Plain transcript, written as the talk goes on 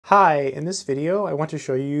Hi, in this video I want to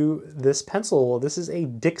show you this pencil. This is a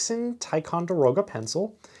Dixon Ticonderoga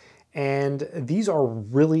pencil, and these are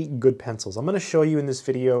really good pencils. I'm going to show you in this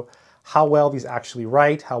video how well these actually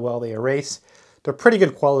write, how well they erase. They're pretty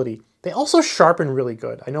good quality. They also sharpen really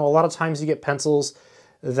good. I know a lot of times you get pencils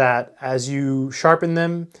that as you sharpen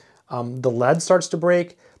them, the lead starts to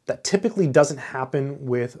break. That typically doesn't happen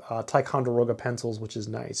with Ticonderoga pencils, which is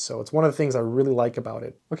nice. So it's one of the things I really like about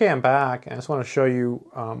it. Okay, I'm back, and I just want to show you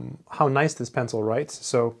how nice this pencil writes.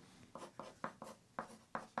 So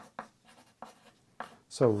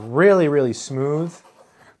really, really smooth.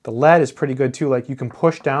 The lead is pretty good too. Like, you can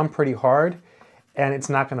push down pretty hard, and it's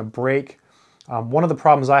not going to break. One of the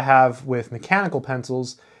problems I have with mechanical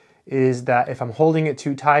pencils is that if I'm holding it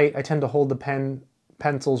too tight, I tend to hold the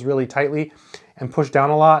pencils really tightly and push down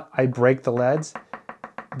a lot, I break the leads.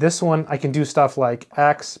 This one, I can do stuff like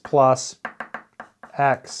X plus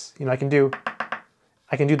X. You know, I can do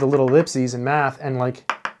the little ellipses in math, and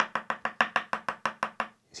like,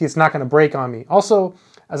 see, it's not going to break on me. Also,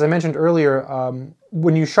 as I mentioned earlier,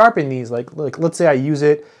 when you sharpen these, like let's say I use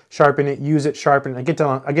it, sharpen it, use it, sharpen it, I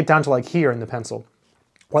get down to like here in the pencil.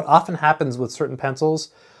 What often happens with certain pencils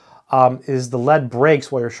is the lead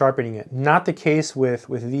breaks while you're sharpening it. Not the case with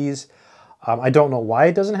these. I don't know why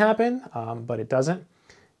it doesn't happen, but it doesn't.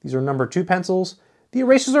 These are number 2 pencils. The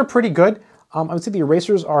erasers are pretty good. I would say the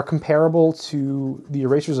erasers are comparable to the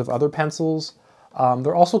erasers of other pencils.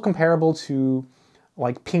 They're also comparable to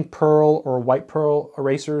like pink pearl or white pearl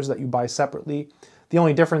erasers that you buy separately. The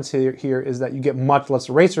only difference here is that you get much less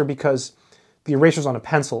eraser because the eraser's on a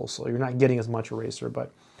pencil, so you're not getting as much eraser,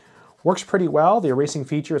 but works pretty well. The erasing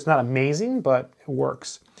feature, it's not amazing, but it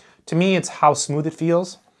works. To me, it's how smooth it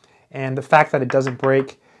feels, and the fact that it doesn't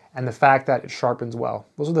break, and the fact that it sharpens well.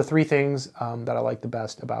 Those are the 3 things that I like the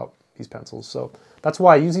best about these pencils. So that's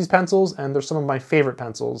why I use these pencils, and they're some of my favorite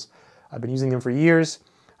pencils. I've been using them for years.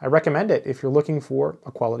 I recommend it if you're looking for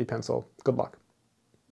a quality pencil. Good luck.